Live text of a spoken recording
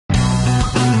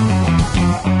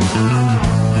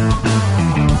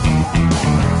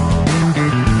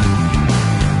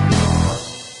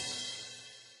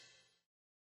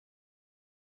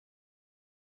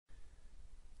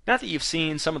Now that you've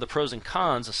seen some of the pros and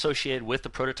cons associated with the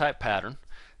prototype pattern,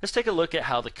 let's take a look at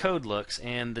how the code looks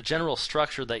and the general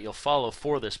structure that you'll follow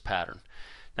for this pattern.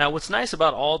 Now what's nice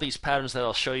about all these patterns that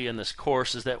I'll show you in this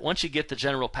course is that once you get the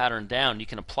general pattern down, you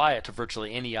can apply it to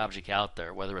virtually any object out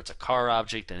there, whether it's a car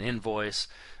object, an invoice,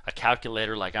 a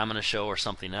calculator like I'm going to show, or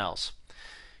something else.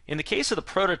 In the case of the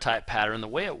prototype pattern, the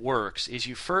way it works is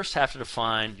you first have to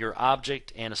define your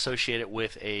object and associate it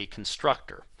with a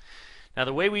constructor. Now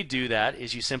the way we do that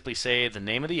is you simply say the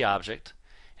name of the object,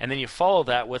 and then you follow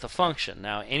that with a function.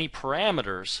 Now any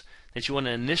parameters that you want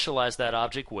to initialize that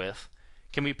object with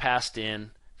can be passed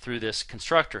in through this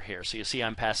constructor here. So you see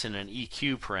I'm passing an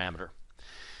EQ parameter.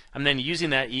 I'm then using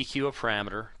that EQ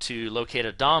parameter to locate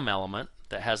a DOM element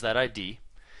that has that ID,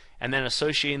 and then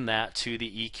associating that to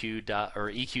the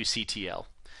EQCTL.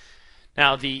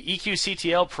 Now the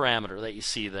EQCTL parameter that you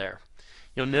see there,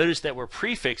 you'll notice that we're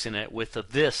prefixing it with the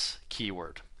this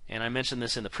keyword. And I mentioned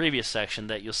this in the previous section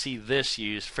that you'll see this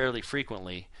used fairly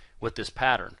frequently with this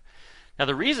pattern. Now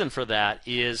the reason for that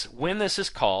is when this is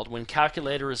called, when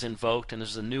calculator is invoked and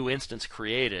there's a new instance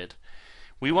created,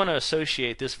 we want to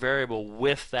associate this variable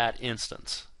with that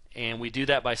instance. And we do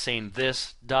that by saying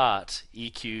this dot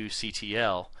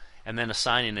EQCTL and then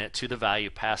assigning it to the value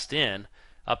passed in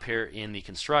up here in the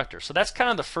constructor. So that's kind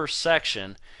of the first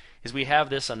section, is we have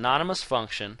this anonymous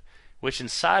function which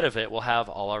inside of it will have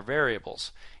all our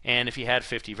variables. And if you had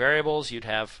 50 variables, you'd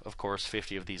have of course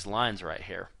 50 of these lines right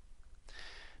here.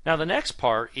 Now the next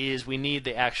part is we need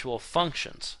the actual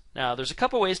functions. Now there's a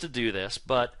couple ways to do this,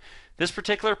 but this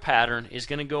particular pattern is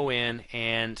going to go in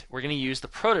and we're going to use the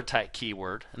prototype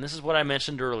keyword, and this is what I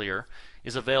mentioned earlier,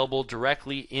 is available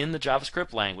directly in the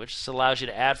JavaScript language. This allows you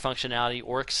to add functionality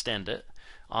or extend it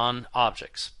on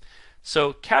objects.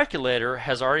 So calculator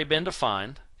has already been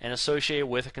defined and associated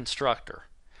with a constructor.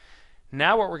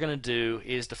 Now what we're going to do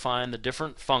is define the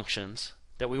different functions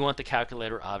that we want the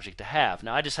calculator object to have.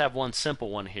 Now I just have one simple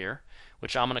one here,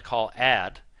 which I'm going to call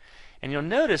add. And you'll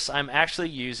notice I'm actually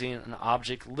using an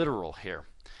object literal here.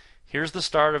 Here's the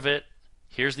start of it,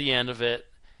 here's the end of it,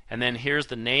 and then here's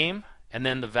the name, and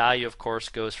then the value of course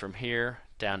goes from here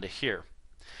down to here.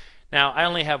 Now I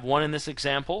only have one in this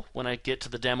example. When I get to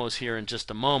the demos here in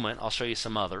just a moment, I'll show you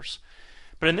some others.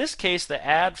 But in this case, the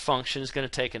add function is going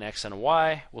to take an x and a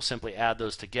y. We'll simply add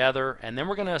those together, and then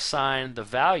we're going to assign the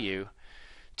value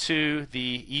to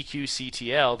the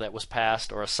EQCTL that was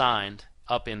passed or assigned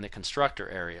up in the constructor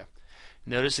area.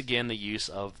 Notice again the use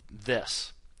of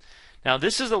this. Now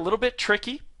this is a little bit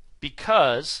tricky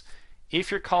because if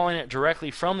you're calling it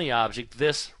directly from the object,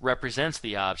 this represents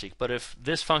the object. But if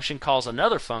this function calls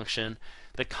another function,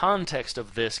 the context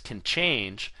of this can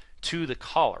change to the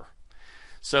caller.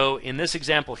 So in this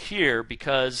example here,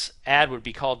 because add would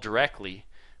be called directly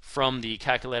from the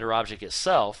calculator object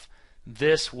itself,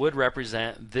 this would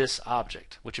represent this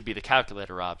object, which would be the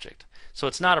calculator object. So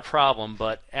it's not a problem,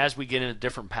 but as we get into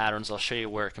different patterns, I'll show you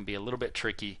where it can be a little bit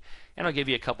tricky, and I'll give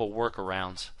you a couple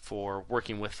workarounds for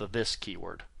working with the this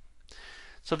keyword.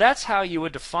 So that's how you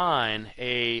would define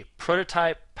a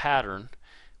prototype pattern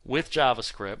with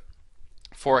JavaScript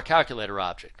for a calculator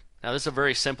object. Now this is a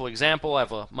very simple example. I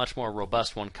have a much more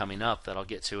robust one coming up that I'll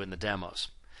get to in the demos.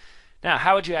 Now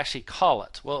how would you actually call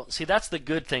it? Well, see, that's the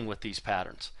good thing with these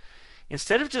patterns.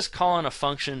 Instead of just calling a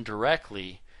function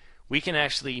directly, we can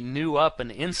actually new up an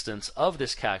instance of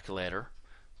this calculator,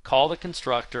 call the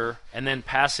constructor, and then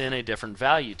pass in a different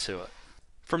value to it.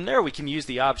 From there we can use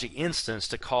the object instance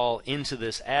to call into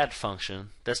this add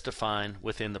function that's defined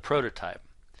within the prototype.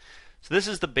 So this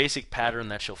is the basic pattern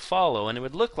that you'll follow, and it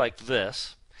would look like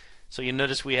this. So you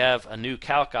notice we have a new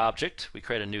calc object, we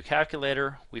create a new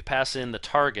calculator, we pass in the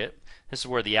target. This is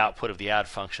where the output of the add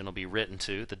function will be written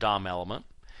to, the DOM element.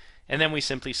 And then we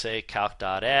simply say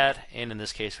calc.add, and in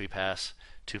this case we pass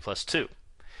 2 plus 2.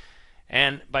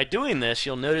 And by doing this,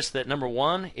 you'll notice that number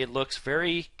one, it looks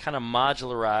very kind of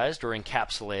modularized or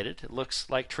encapsulated. It looks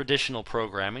like traditional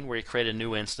programming where you create a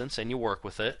new instance and you work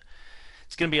with it.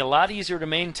 It's going to be a lot easier to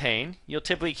maintain. You'll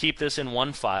typically keep this in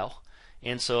one file,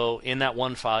 and so in that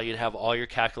one file you'd have all your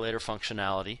calculator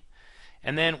functionality.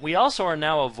 And then we also are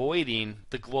now avoiding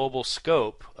the global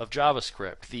scope of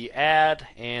JavaScript. The add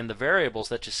and the variables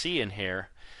that you see in here,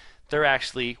 they're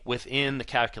actually within the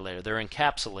calculator. They're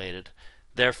encapsulated.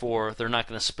 Therefore, they're not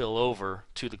going to spill over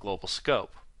to the global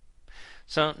scope.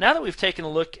 So now that we've taken a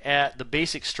look at the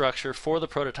basic structure for the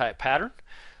prototype pattern,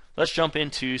 let's jump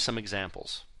into some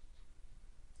examples.